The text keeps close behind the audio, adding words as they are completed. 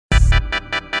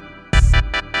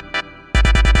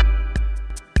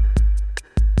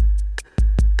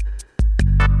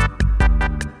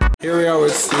Here we are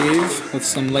with Steve, with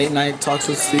some late night talks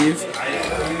with Steve,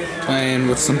 playing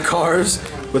with some cars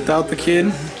without the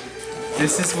kid.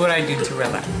 This is what I do to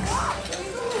relax.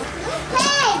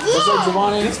 What's up,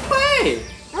 Giovanni? Let's play.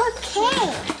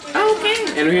 Okay.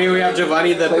 Okay. And here we have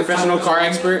Giovanni, the professional car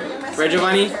expert. Right,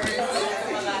 Giovanni?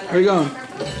 Where you going?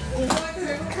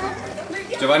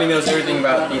 Giovanni knows everything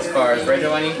about these cars. Right,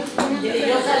 Giovanni?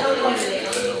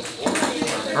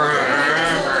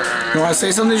 You want to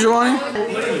say something, Giovanni?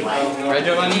 Right,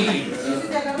 Giovanni?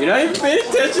 You're not even paying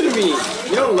attention to me.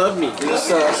 You don't love me. This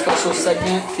is a special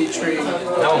segment featuring...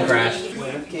 That one crashed.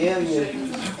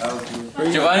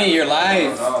 Giovanni, you're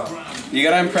live. You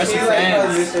gotta impress your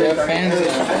fans. They have fans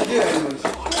now.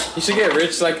 You should get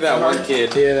rich like that one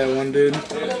kid. Yeah, that one dude.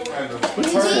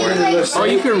 Oh,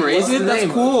 you can raise it?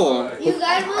 That's cool. You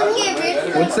guys want to get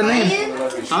rich? What's the name?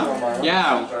 Huh?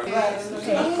 Yeah.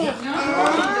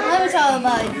 Let me talk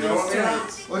about these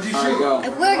toys. Alright, go.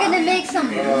 If we're gonna make some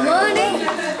money,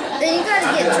 then you gotta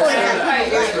get toys that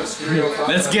people like.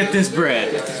 Let's get this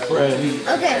bread.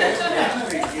 Okay.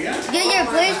 Get your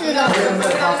places on. For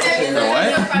what?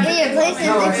 Get your places if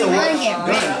you want to get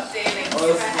rich.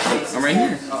 I'm right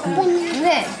here.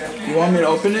 Okay. You want me to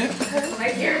open it?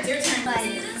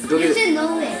 You should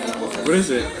know it. What is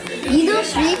it? You know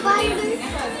Street Fighter?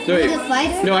 No, wait. The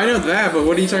fighter? No, I know that, but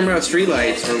what are you talking about? Street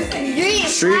lights? Or...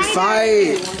 Street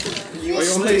Fight! Oh, you want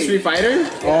to play Street Fighter?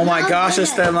 Oh my gosh,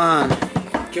 Esteban.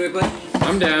 Can we play?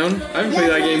 I'm down. I haven't played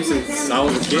that game since I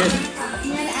was a kid.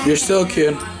 You're still a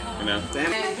kid. I know.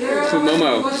 So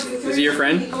Momo, is he your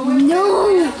friend?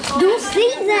 No! Don't say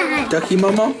that! Ducky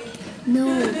Momo? No.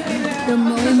 The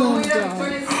Momo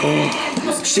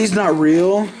doll. She's not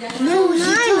real. No,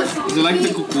 not. Is it like the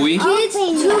Kukui? Kids,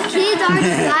 2 kids are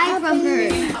died from her.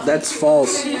 That's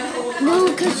false. No,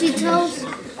 because she tells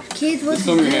kids what to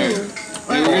Comb your do. hair.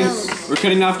 We're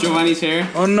cutting off Giovanni's hair.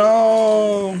 Oh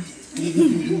no!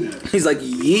 He's like,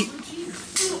 yeet.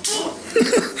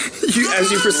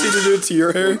 As you proceed to do it to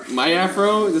your hair? My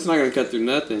afro, it's not gonna cut through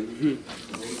nothing.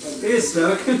 It is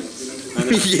stuck.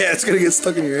 Yeah, it's gonna get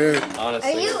stuck in your hair.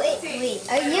 Honestly. Are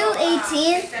you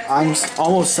 18? I'm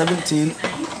almost 17.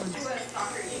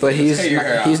 But he's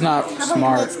not How about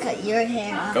smart. let's cut your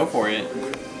hair? Go for it.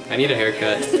 I need a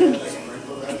haircut.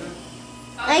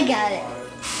 I got it.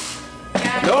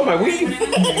 No, my weave.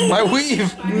 My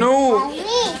weave. No.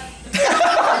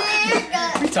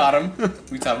 We taught him.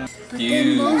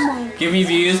 Views. Give me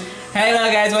views.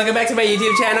 Hello guys, welcome back to my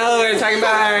YouTube channel. We're talking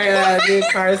about our new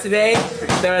cars today.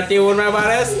 The Tío Woon bought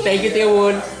us. Thank you, Tío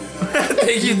Woon.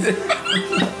 Thank you.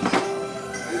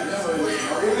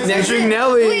 Next week,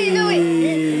 Nelly. Wait.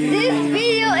 This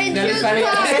video includes cars.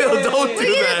 Don't do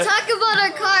We're gonna that. talk about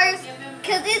our cars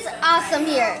because it's awesome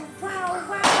here.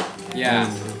 Yeah.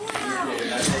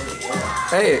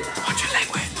 Hey. Watch your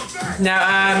language.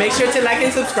 Now, make sure to like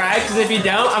and subscribe because if you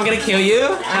don't, I'm gonna kill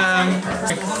you.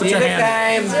 See you next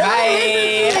time.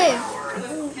 Bye.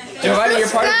 Giovanni, you're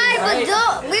part of Subscribe, it, right?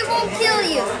 but we won't kill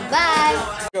you.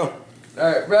 Bye. Go.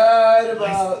 Alright, right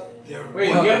about. Wait,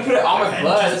 you gotta put it on my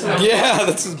blood. Yeah,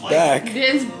 that's his back.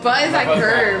 His butt is like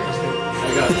curved.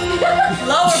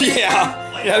 Lower.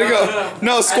 Yeah. You gotta go.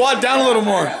 No, squat down a little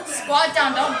more. Squat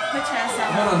down. Don't put your ass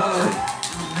out.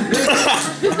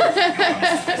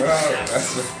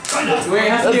 Wait, it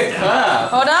has to get cut.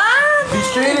 Hold on. Be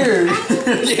straighter.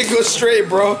 Yeah, go straight,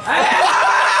 bro.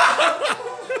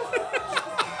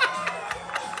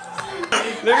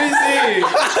 Let me see.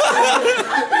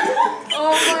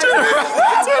 Oh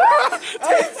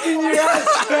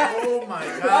my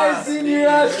god. I've seen your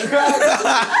ass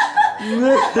crack.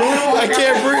 I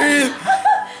can't breathe.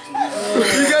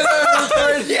 You guys have a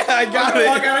third? Yeah, I got it.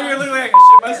 Walk out of here looking like I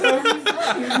shit myself.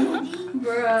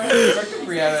 Bruh.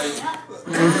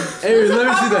 Hey, let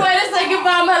me see Way that. to say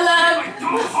goodbye, my love.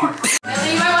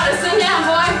 You might want to sit down,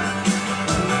 boy.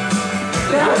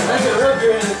 That's a real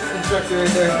good instructor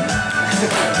right there.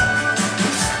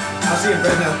 I'll see you in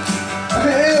bed now.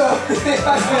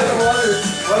 The water.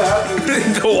 What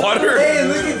happened? The water? Hey,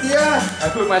 look at I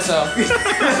put myself.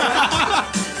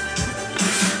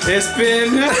 It's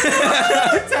been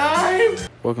time.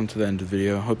 Welcome to the end of the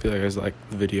video. Hope you guys liked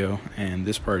the video. And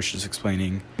this part is just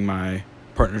explaining my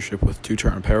partnership with Two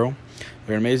Turn Apparel.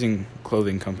 They're an amazing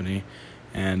clothing company,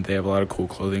 and they have a lot of cool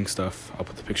clothing stuff. I'll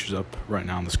put the pictures up right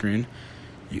now on the screen.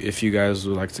 If you guys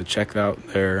would like to check out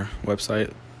their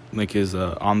website, link is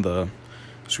on the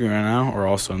screen right now or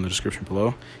also in the description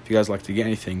below. If you guys like to get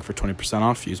anything for 20%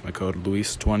 off, use my code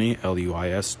LUIS20,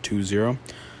 LUIS20,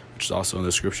 which is also in the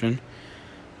description.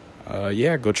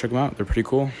 Yeah, go check them out. They're pretty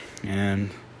cool,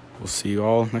 and we'll see you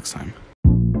all next time.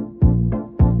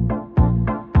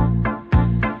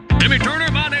 Timmy, turn